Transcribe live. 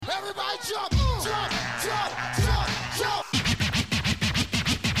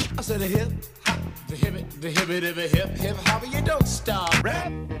to the hip, hop, the hip hop, you don't stop.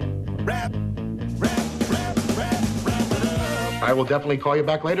 Rap, rap, rap, rap, rap, rap it up. I will definitely call you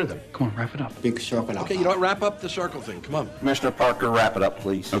back later then. Come on, wrap it up. Big circle out. Okay, you know what? Wrap up the circle thing. Come on. Commissioner Parker, wrap it up,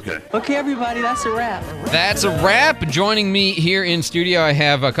 please. Okay. Okay, everybody, that's a wrap. That's a wrap. Joining me here in studio, I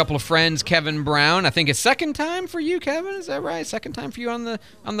have a couple of friends. Kevin Brown. I think it's second time for you, Kevin. Is that right? Second time for you on the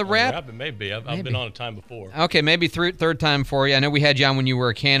wrap? It may be. I've been on a time before. Okay, maybe third time for you. I know we had you on when you were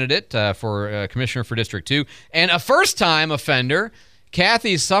a candidate for commissioner for District 2. And a first-time offender,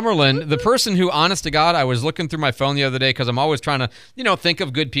 Kathy Summerlin, the person who, honest to God, I was looking through my phone the other day because I'm always trying to, think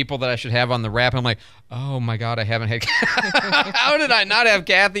of good people that I should have on the wrap. I'm like, oh my God, I haven't had. How did I not have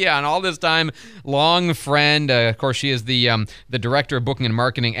Kathy on all this time? Long friend. Of course, she is the director of booking and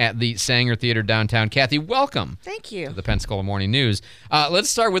marketing at the Sanger Theater downtown. Kathy, welcome. Thank you. To the Pensacola Morning News. Let's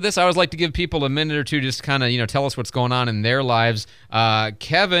start with this. I always like to give people a minute or two just to kind of, tell us what's going on in their lives.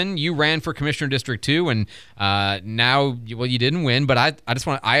 Kevin, you ran for Commissioner District 2, and now, you didn't win, but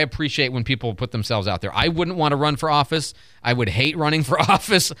I appreciate when people put themselves out there. I wouldn't want to run for office. I would hate running for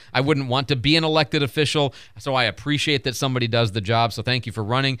office. I wouldn't want to be an elected official. So I appreciate that somebody does the job. So thank you for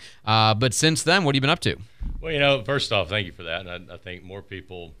running. But since then, what have you been up to? Well, first off, thank you for that. And I think more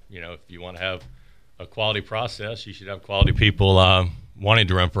people, if you want to have a quality process, you should have quality people wanting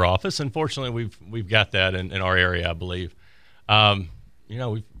to run for office. Unfortunately, we've got that in our area, I believe.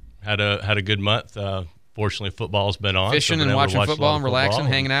 We've had a good month. Fortunately, football's been on. Fishing and watching football and relaxing,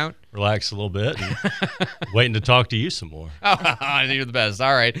 hanging out. Relax a little bit and waiting to talk to you some more. Oh, you're the best.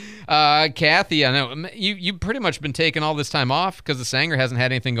 All right. Kathy, I know you've pretty much been taking all this time off because the Sanger hasn't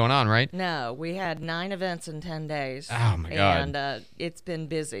had anything going on, right? No, we had 9 events in 10 days. Oh, my God. And it's been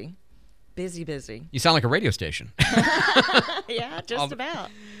busy. Busy. You sound like a radio station. Yeah, just about.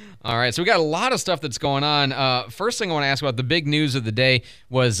 All right, so we got a lot of stuff that's going on. First thing I want to ask about, the big news of the day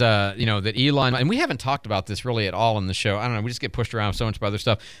was, that Elon, and we haven't talked about this really at all in the show. I don't know, we just get pushed around so much by other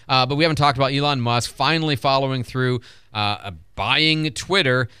stuff. But we haven't talked about Elon Musk finally following through buying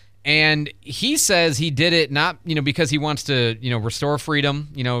Twitter. And he says he did it not, because he wants to, restore freedom,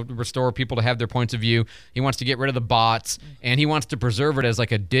 restore people to have their points of view. He wants to get rid of the bots, and he wants to preserve it as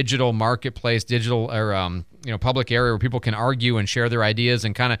like a digital marketplace, digital or, public area where people can argue and share their ideas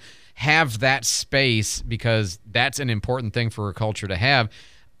and kind of have that space, because that's an important thing for a culture to have.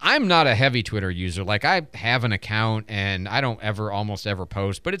 I'm not a heavy Twitter user. Like, I have an account and I don't almost ever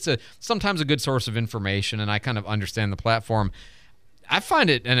post, but it's sometimes a good source of information, and I kind of understand the platform. I find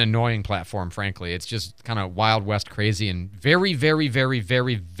it an annoying platform, frankly. It's just kind of Wild West crazy and very, very, very,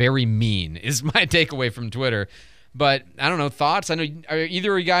 very, very mean is my takeaway from Twitter. But I don't know, thoughts? I know, are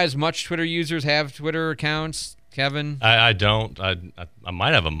either of you guys much Twitter users, have Twitter accounts? Kevin? I don't. I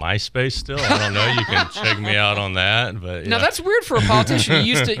might have a MySpace still. I don't know. You can check me out on that. But Now, that's weird for a politician.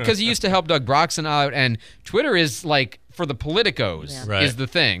 Because he used to help Doug Broxson out, and Twitter is like, for the politicos, is the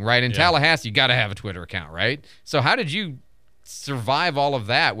thing, right? In Tallahassee, you got to have a Twitter account, right? So how did you survive all of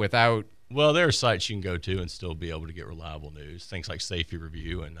that without? Well, there are sites you can go to and still be able to get reliable news. Things like Safety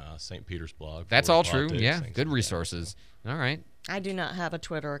Review and St. Peter's Blog. That's all true. Yeah, good resources. All right. I do not have a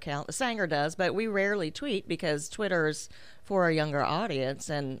Twitter account. The Sanger does, but we rarely tweet because Twitter is for a younger audience,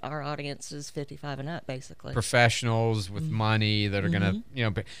 and our audience is 55 and up, basically. Professionals with money that are going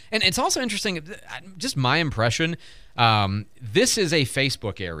to, and it's also interesting, just my impression, this is a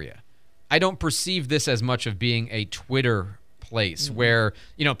Facebook area. I don't perceive this as much of being a Twitter place where,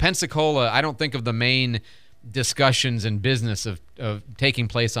 Pensacola, I don't think of the main discussions and business of taking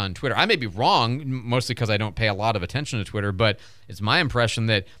place on Twitter. I may be wrong, mostly because I don't pay a lot of attention to Twitter, but it's my impression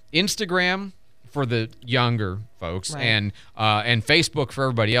that Instagram for the younger folks and Facebook for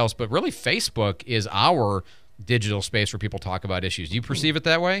everybody else, but really Facebook is our digital space where people talk about issues. Do you perceive it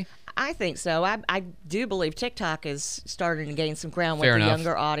that way? I think so. I do believe TikTok is starting to gain some ground with Fair the enough.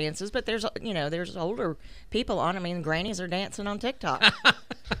 younger audiences, but there's older people on. I mean, grannies are dancing on TikTok.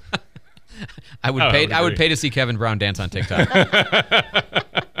 I would pay to see Kevin Brown dance on TikTok.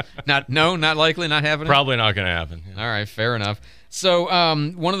 Not likely, not happening. Probably not going to happen. All right, fair enough. So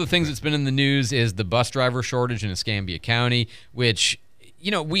one of the things that's been in the news is the bus driver shortage in Escambia County, which,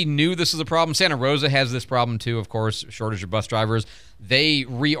 we knew this was a problem. Santa Rosa has this problem too, of course, shortage of bus drivers. They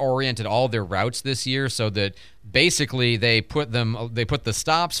reoriented all their routes this year so that basically they put the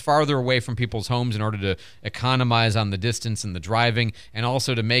stops farther away from people's homes in order to economize on the distance and the driving, and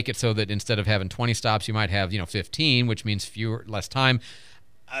also to make it so that instead of having 20 stops, you might have 15, which means less time.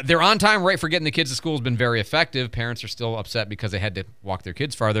 Their on-time rate for getting the kids to school has been very effective. Parents are still upset because they had to walk their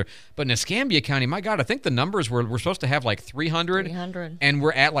kids farther. But in Escambia County, my God, I think the numbers we're supposed to have like 300. 300. And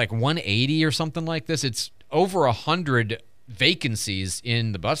we're at like 180 or something like this. It's over 100 vacancies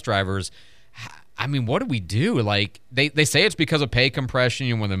in the bus drivers. I mean, what do we do? Like, they say it's because of pay compression.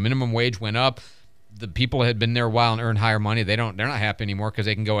 You know, when the minimum wage went up, the people had been there a while and earned higher money. They're not happy anymore because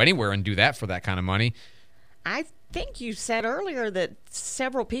they can go anywhere and do that for that kind of money. I think you said earlier that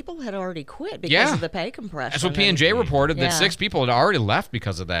several people had already quit because of the pay compression. That's what P&J reported, that Yeah. 6 people had already left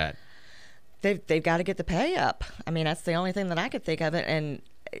because of that. They've got to get the pay up. I mean, that's the only thing that I could think of it. And,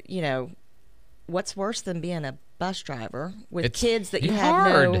 you know, what's worse than being a bus driver with It's kids that you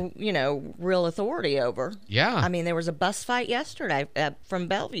hard. have no, you know, real authority over? Yeah. I mean, there was a bus fight yesterday from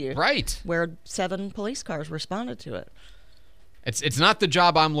Bellevue. Right. Where 7 police cars responded to it. It's not the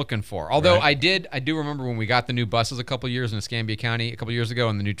job I'm looking for. Although Right. I do remember when we got the new buses a couple years in Escambia County a couple years ago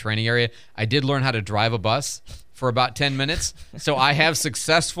in the new training area, I did learn how to drive a bus for about 10 minutes. So I have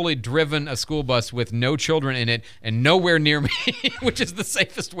successfully driven a school bus with no children in it and nowhere near me, which is the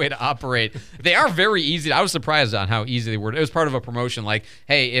safest way to operate. They are very easy. I was surprised on how easy they were. It was part of a promotion like,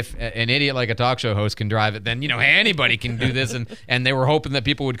 hey, if an idiot like a talk show host can drive it, then, you know, hey, anybody can do this. And they were hoping that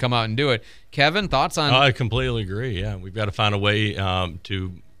people would come out and do it. Kevin, thoughts on... I completely agree. Yeah, we've got to find a way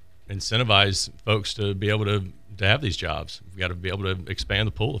to incentivize folks to be able to have these jobs. We've got to be able to expand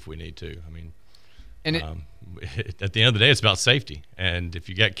the pool if we need to. I mean, and at the end of the day, it's about safety. And if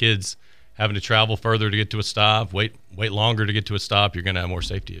you got kids having to travel further to get to a stop, wait longer to get to a stop, you're going to have more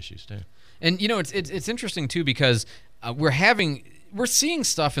safety issues too. And you know, it's interesting too because we're seeing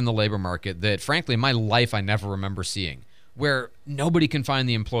stuff in the labor market that, frankly, in my life I never remember seeing, where nobody can find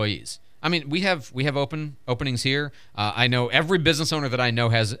the employees. I mean, we have openings here. I know every business owner that I know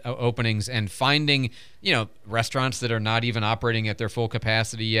has openings, and finding, you know, restaurants that are not even operating at their full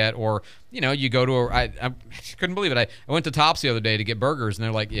capacity yet, or, you know, you go to I couldn't believe it. I went to Tops the other day to get burgers, and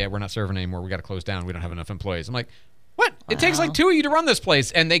they're like, yeah, we're not serving anymore. We got to close down. We don't have enough employees. I'm like, what? It takes like 2 of you to run this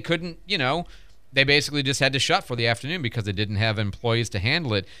place, and they couldn't, you know, they basically just had to shut for the afternoon because they didn't have employees to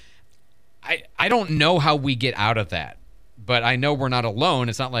handle it. I don't know how we get out of that. But I know we're not alone.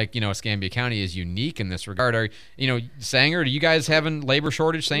 It's not like, you know, Escambia County is unique in this regard. Are, you know, Sanger, do you guys having labor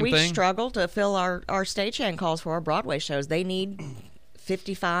shortage? Same thing? We struggle to fill our stagehand calls for our Broadway shows. They need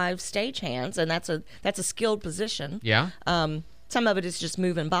 55 stagehands, and that's a skilled position. Yeah. Some of it is just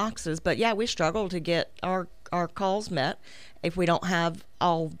moving boxes, but yeah, we struggle to get our calls met. If we don't have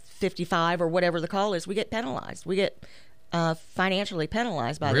all 55 or whatever the call is, we get penalized. We get financially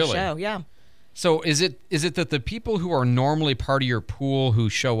penalized by the show. Yeah. So is it that the people who are normally part of your pool who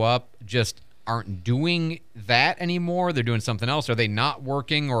show up just aren't doing that anymore? They're doing something else. Are they not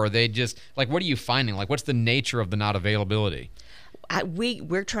working, or are they just, like, what are you finding? Like, what's the nature of the not availability?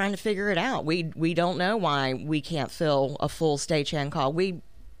 We're trying to figure it out. We don't know why we can't fill a full stagehand call. We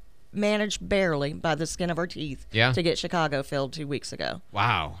managed barely by the skin of our teeth to get Chicago filled 2 weeks ago.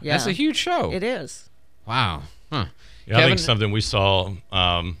 Wow. Yeah. That's a huge show. It is. Wow. Huh. Yeah, I think something we saw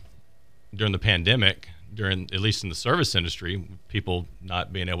during the pandemic, at least in the service industry, people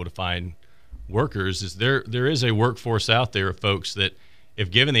not being able to find workers, is there is a workforce out there of folks that, if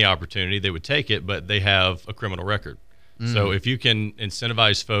given the opportunity, they would take it, but they have a criminal record. So if you can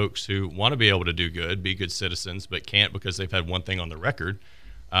incentivize folks who want to be able to do good, be good citizens, but can't because they've had one thing on the record,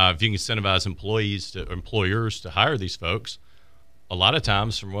 if you can incentivize employers to hire these folks, a lot of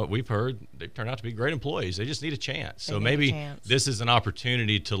times, from what we've heard, they turn out to be great employees. They just need a chance. So maybe this is an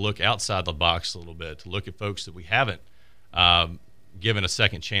opportunity to look outside the box a little bit, to look at folks that we haven't given a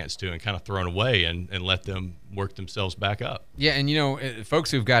second chance to and kind of thrown away, and let them work themselves back up. Yeah, and, you know,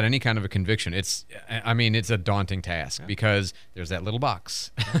 folks who've got any kind of a conviction, it's a daunting task because there's that little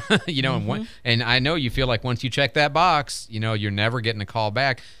box, you know, and I know you feel like once you check that box, you know, you're never getting a call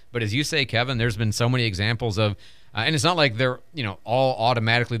back. But as you say, Kevin, there's been so many examples of, and it's not like they're, you know, all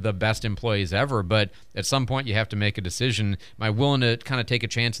automatically the best employees ever, but at some point you have to make a decision. Am I willing to kind of take a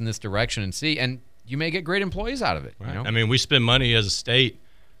chance in this direction and see? And you may get great employees out of it. Right. You know? I mean, we spend money as a state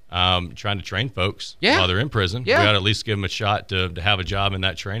trying to train folks while they're in prison. Yeah. We got to at least give them a shot to have a job in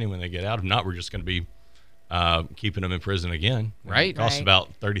that training when they get out. If not, we're just going to be keeping them in prison again. Right. It costs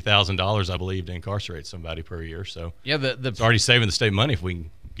about $30,000, I believe, to incarcerate somebody per year. So yeah, it's already saving the state money if we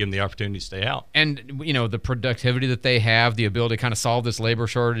can give them the opportunity to stay out. And, you know, the productivity that they have, the ability to kind of solve this labor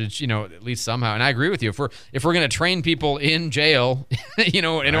shortage, you know, at least somehow. And I agree with you. If we're going to train people in jail, you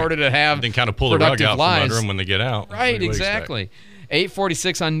know, in order to have then kind of pull the rug out from lives, under them when they get out. Right, exactly.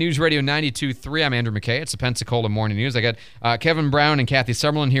 8:46 on News Radio 92.3. I'm Andrew McKay. It's the Pensacola Morning News. I got Kevin Brown and Kathy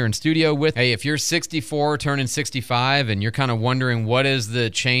Summerlin here in studio with. Hey, if you're 64, turning 65, and you're kind of wondering what is the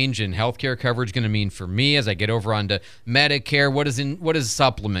change in healthcare coverage going to mean for me as I get over onto Medicare, what is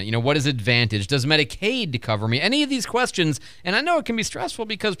supplement? What is Advantage? Does Medicaid cover me? Any of these questions, and I know it can be stressful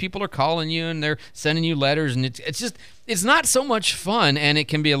because people are calling you and they're sending you letters, and it's not so much fun, and it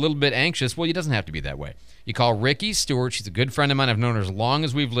can be a little bit anxious. Well, it doesn't have to be that way. You call Ricky Stewart. She's a good friend of mine. I've known her as long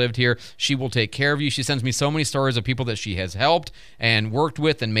as we've lived here. She will take care of you. She sends me so many stories of people that she has helped and worked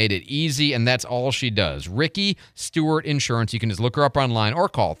with and made it easy, and that's all she does. Ricky Stewart Insurance. You can just look her up online or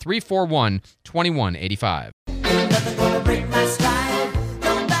call 341-2185. Nothing gonna break my stride.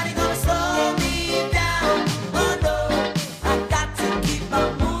 Nobody gonna slow me down. Oh no, I got to keep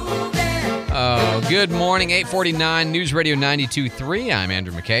on moving. Good morning, 8:49 News Radio 92.3. I'm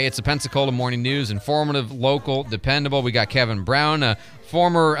Andrew McKay. It's the Pensacola Morning News, informative, local, dependable. We got Kevin Brown, he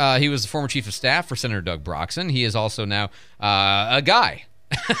was the former chief of staff for Senator Doug Broxson. He is also now a guy.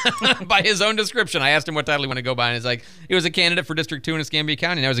 By his own description. I asked him what title he wanted to go by, and he's like, he was a candidate for District 2 in Escambia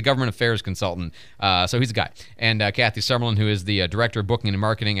County. Now he's a government affairs consultant. So he's a guy. And Kathy Summerlin, who is the director of booking and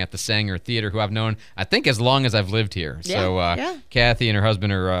marketing at the Sanger Theater, who I've known, I think, as long as I've lived here. Yeah. Kathy and her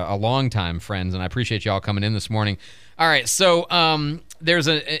husband are a longtime friends, and I appreciate y'all coming in this morning. All right, so there's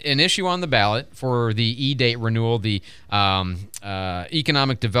an issue on the ballot for the E-date renewal, the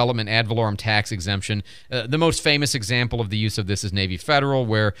economic development ad valorem tax exemption. The most famous example of the use of this is Navy Federal,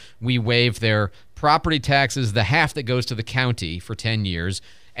 where we waive their property taxes, the half that goes to the county for 10 years,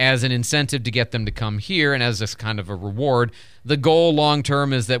 as an incentive to get them to come here and as this kind of a reward. The goal long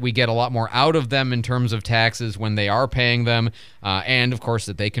term is that we get a lot more out of them in terms of taxes when they are paying them, and of course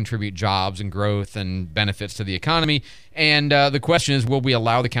that they contribute jobs and growth and benefits to the economy. And the question is, will we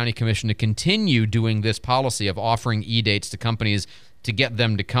allow the county commission to continue doing this policy of offering E-dates to companies to get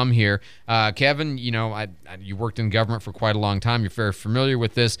them to come here? Kevin, you worked in government for quite a long time. You're very familiar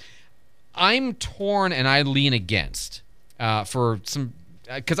with this. I'm torn, and I lean against for some.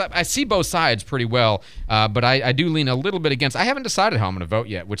 Because I see both sides pretty well, but I do lean a little bit against. I haven't decided how I'm going to vote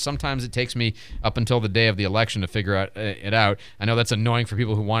yet, which sometimes it takes me up until the day of the election to figure it out. I know that's annoying for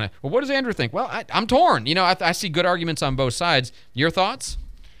people who want it. Well, what does Andrew think? Well, I'm torn. I see good arguments on both sides. Your thoughts?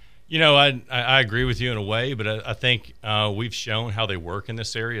 I agree with you in a way, but I think we've shown how they work in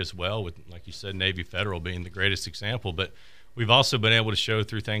this area as well, with, like you said, Navy Federal being the greatest example. But we've also been able to show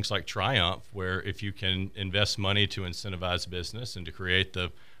through things like Triumph, where if you can invest money to incentivize business and to create the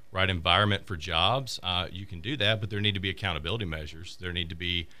right environment for jobs, you can do that, but there need to be accountability measures. There need to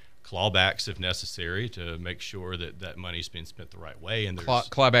be clawbacks if necessary to make sure that money's being spent the right way. And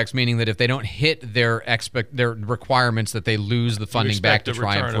clawbacks meaning that if they don't hit their requirements, that they lose the funding back to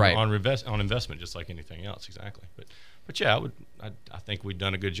Triumph, right? On investment, just like anything else, exactly. But yeah, I think we've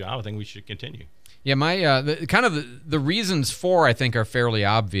done a good job. I think we should continue. Yeah, the reasons for, I think, are fairly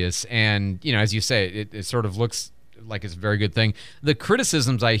obvious, and as you say, it sort of looks like it's a very good thing. The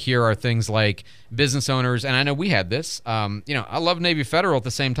criticisms I hear are things like business owners, and I know we had this. I love Navy Federal. At the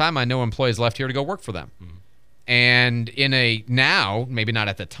same time, I know employees left here to go work for them, and in a now, maybe not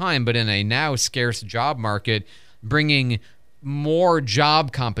at the time, but in a now scarce job market, bringing more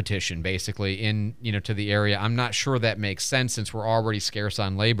job competition basically to the area. I'm not sure that makes sense since we're already scarce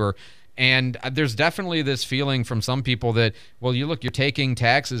on labor. And there's definitely this feeling from some people that, well, you're taking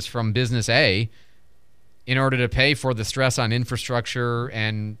taxes from business A in order to pay for the stress on infrastructure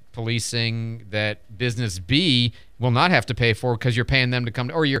and policing that business B will not have to pay for because you're paying them to come,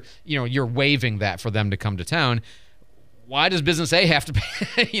 or you're waiving that for them to come to town. Why does business A have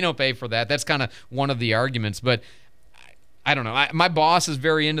to pay for that? That's kind of one of the arguments, but I don't know. My boss is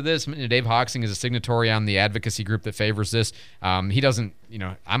very into this. Dave Hoxing is a signatory on the advocacy group that favors this. He doesn't,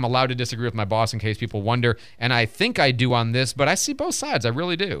 I'm allowed to disagree with my boss in case people wonder, and I think I do on this, but I see both sides. I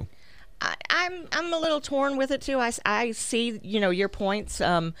really do. I'm a little torn with it too. I see your points,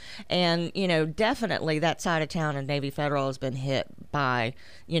 and definitely that side of town in Navy Federal has been hit by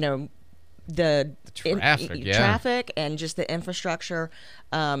the traffic and just the infrastructure.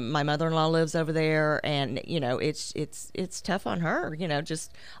 My mother-in-law lives over there, and it's tough on her.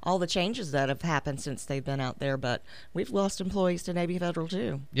 Just all the changes that have happened since they've been out there. But we've lost employees to Navy Federal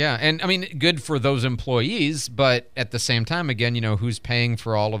too. Yeah, and I mean, good for those employees, but at the same time, again, who's paying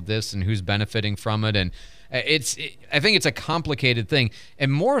for all of this and who's benefiting from it, and I think it's a complicated thing.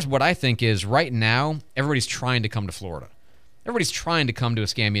 And more is what I think is right now, everybody's trying to come to Florida. Everybody's trying to come to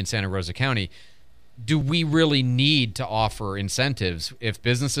Escambia and Santa Rosa County. do we really need to offer incentives if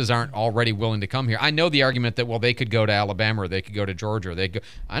businesses aren't already willing to come here? I know the argument that, well, they could go to Alabama or they could go to Georgia. Or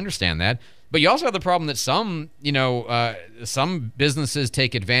I understand that. But you also have the problem that some businesses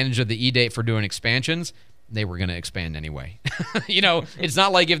take advantage of the E-date for doing expansions. They were going to expand anyway. It's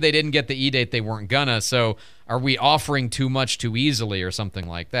not like if they didn't get the E-date, they weren't gonna. So are we offering too much too easily or something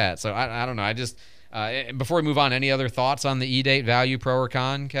like that? So I don't know. I just before we move on, any other thoughts on the E-date value, pro or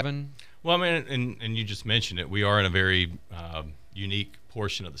con, Kevin? Well, I mean, and you just mentioned it. We are in a very unique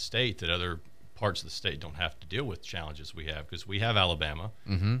portion of the state that other parts of the state don't have to deal with challenges we have, because we have Alabama,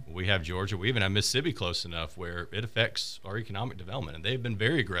 we have Georgia, we even have Mississippi close enough where it affects our economic development. And they've been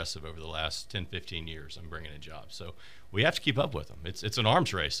very aggressive over the last 10, 15 years on bringing in jobs. So we have to keep up with them. It's an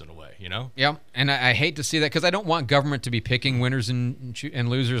arms race in a way, Yeah, and I hate to see that, because I don't want government to be picking winners and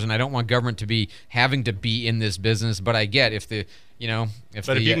losers, and I don't want government to be having to be in this business. But I get if you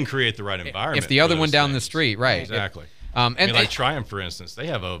can create the right environment. If the other one down things. the street, right? Exactly. And like Triumph, for instance, they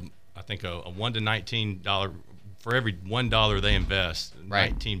have a $1 to $19 for every $1 they invest,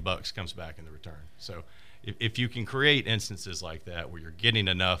 right. $19 comes back in the return. So if you can create instances like that where you're getting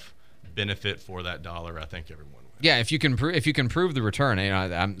enough benefit for that dollar, I think everyone wins. Yeah, if you can prove the return,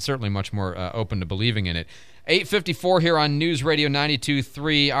 I'm certainly much more open to believing in it. 8:54 here on News Radio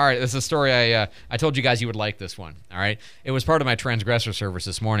 92.3. All right, this is a story I told you guys you would like this one. All right, it was part of my transgressor service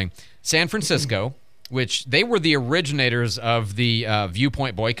this morning. San Francisco, which they were the originators of the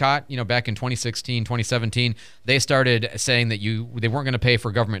viewpoint boycott. Back in 2016, 2017, they started saying that they weren't going to pay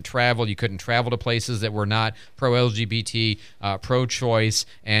for government travel. You couldn't travel to places that were not pro-LGBT, pro-choice,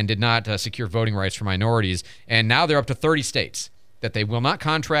 and did not secure voting rights for minorities. And now they're up to 30 states that they will not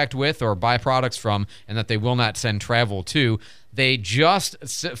contract with or buy products from, and that they will not send travel to. They just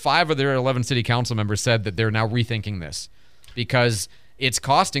 5 of their 11 city council members said that they're now rethinking this because it's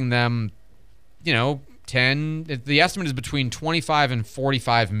costing them, the estimate is between $25 and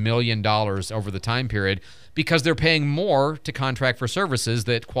 $45 million over the time period, because they're paying more to contract for services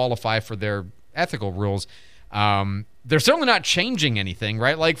that qualify for their ethical rules. They're certainly not changing anything,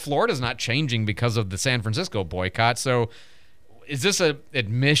 right? Like Florida's not changing because of the San Francisco boycott. So is this an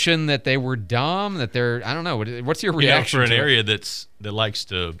admission that they were dumb, that they're, I don't know. What's your reaction for an to area that likes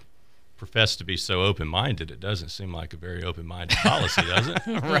to profess to be so open-minded? It doesn't seem like a very open-minded policy, does it?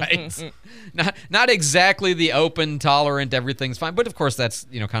 Right. Not exactly the open, tolerant, everything's fine. But of course, that's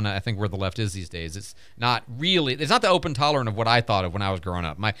kind of I think where the left is these days. It's not the open, tolerant of what I thought of when I was growing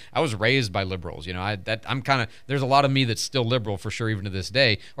up. I was raised by liberals. There's a lot of me that's still liberal for sure, even to this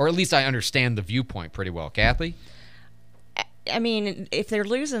day, or at least I understand the viewpoint pretty well. Kathy? I mean, if they're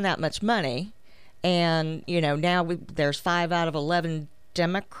losing that much money, and now there's 5 out of 11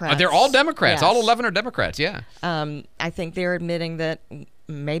 Democrats. They're all Democrats. Yes. All 11 are Democrats. Yeah. I think they're admitting that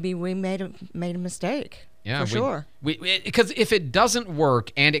maybe we made a mistake. Yeah, for sure. Because if it doesn't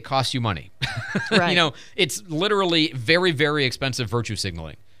work and it costs you money, right. It's literally very, very expensive virtue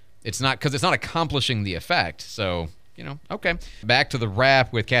signaling. It's not accomplishing the effect. So okay. Back to the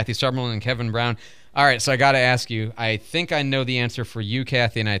wrap with Kathy Summerlin and Kevin Brown. All right, so I got to ask you, I think I know the answer for you,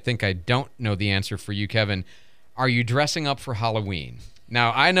 Kathy, and I think I don't know the answer for you, Kevin. Are you dressing up for Halloween?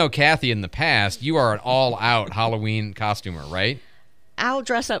 Now, I know, Kathy, in the past, you are an all-out Halloween costumer, right? I'll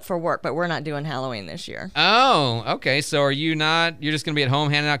dress up for work, but we're not doing Halloween this year. Oh, okay. So are you not? You're just going to be at home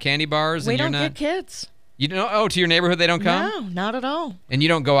handing out candy bars? We and don't you're not, get kids. You don't? Oh, to your neighborhood they don't come? No, not at all. And you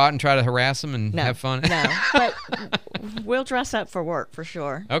don't go out and try to harass them and have fun? No, but we'll dress up for work for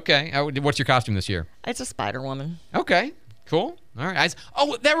sure. Okay. What's your costume this year? It's a Spider-Woman. Okay. Cool. All right.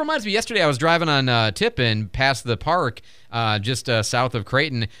 Oh, that reminds me. Yesterday I was driving on Tippin past the park just south of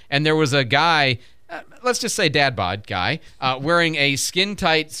Creighton, and there was a guy, let's just say dad bod guy, wearing a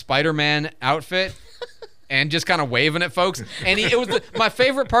skin-tight Spider-Man outfit. And just kind of waving at folks. And my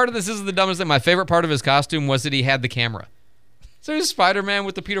favorite part of this is the dumbest thing. My favorite part of his costume was that he had the camera. So he's Spider-Man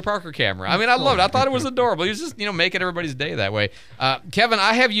with the Peter Parker camera. I mean, I loved it. I thought it was adorable. He was just, making everybody's day that way. Kevin,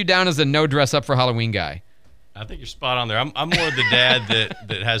 I have you down as a no dress up for Halloween guy. I think you're spot on there. I'm more of the dad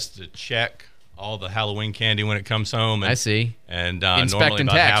that has to check all the Halloween candy when it comes home. And, I see. And Inspect normally and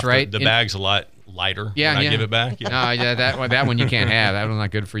about tax, half right? the bag's a lot lighter when I give it back. No, yeah, that one you can't have. That one's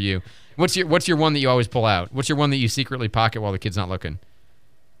not good for you. What's your one that you always pull out? What's your one that you secretly pocket while the kid's not looking?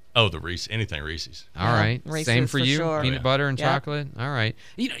 Oh, the Reese. Anything Reese's. All right. Reese's Same for you? sure. Peanut butter and chocolate? All right.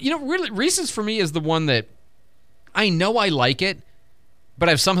 Really, Reese's for me is the one that I know I like it, but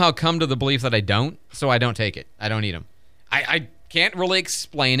I've somehow come to the belief that I don't, so I don't take it. I don't eat them. I can't really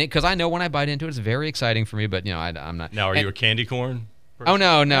explain it because I know when I bite into it, it's very exciting for me, but I'm not. Now, are you a candy corn person.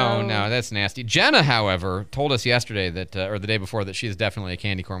 Oh, no, that's nasty. Jenna, however, told us yesterday that, or the day before, that she is definitely a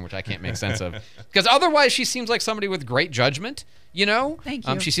candy corn, which I can't make sense of. Because otherwise, she seems like somebody with great judgment, you know? Thank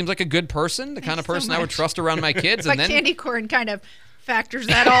you. She seems like a good person, the kind of person I would trust around my kids. But And then, candy corn kind of factors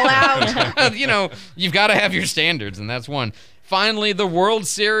that all out. you know, you've got to have your standards, and that's one. Finally, the World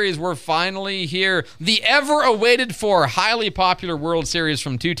Series. We're finally here. The ever-awaited for, highly popular World Series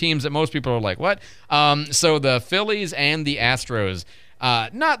from two teams that most people are like, what? So the Phillies and the Astros.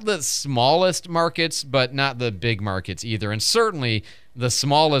 Not the smallest markets, but not the big markets either. And certainly the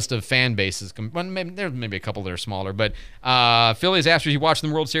smallest of fan bases. Well, there's maybe a couple that are smaller. But Phillies, Astros, you watching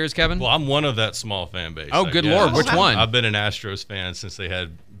the World Series, Kevin? Well, I'm one of that small fan base. Oh, I good guess. Lord. Which one? I've been an Astros fan since they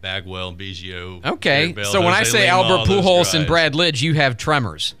had Bagwell and Biggio. Okay, Garrett Bell, so when I Jose say Lima, all Albert those Pujols and guys. Brad Lidge, you have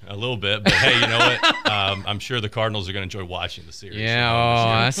tremors. A little bit, but hey, you know what? I'm sure the Cardinals are going to enjoy watching the series. Yeah,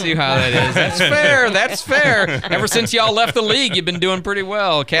 I see how that is. That's fair. That's fair. Ever since y'all left the league, you've been doing pretty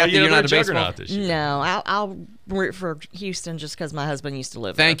well. Kathy, you're not a baseball. this year. No, I'll root for Houston just because my husband used to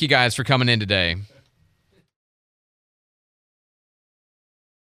live there. Thank you guys for coming in today.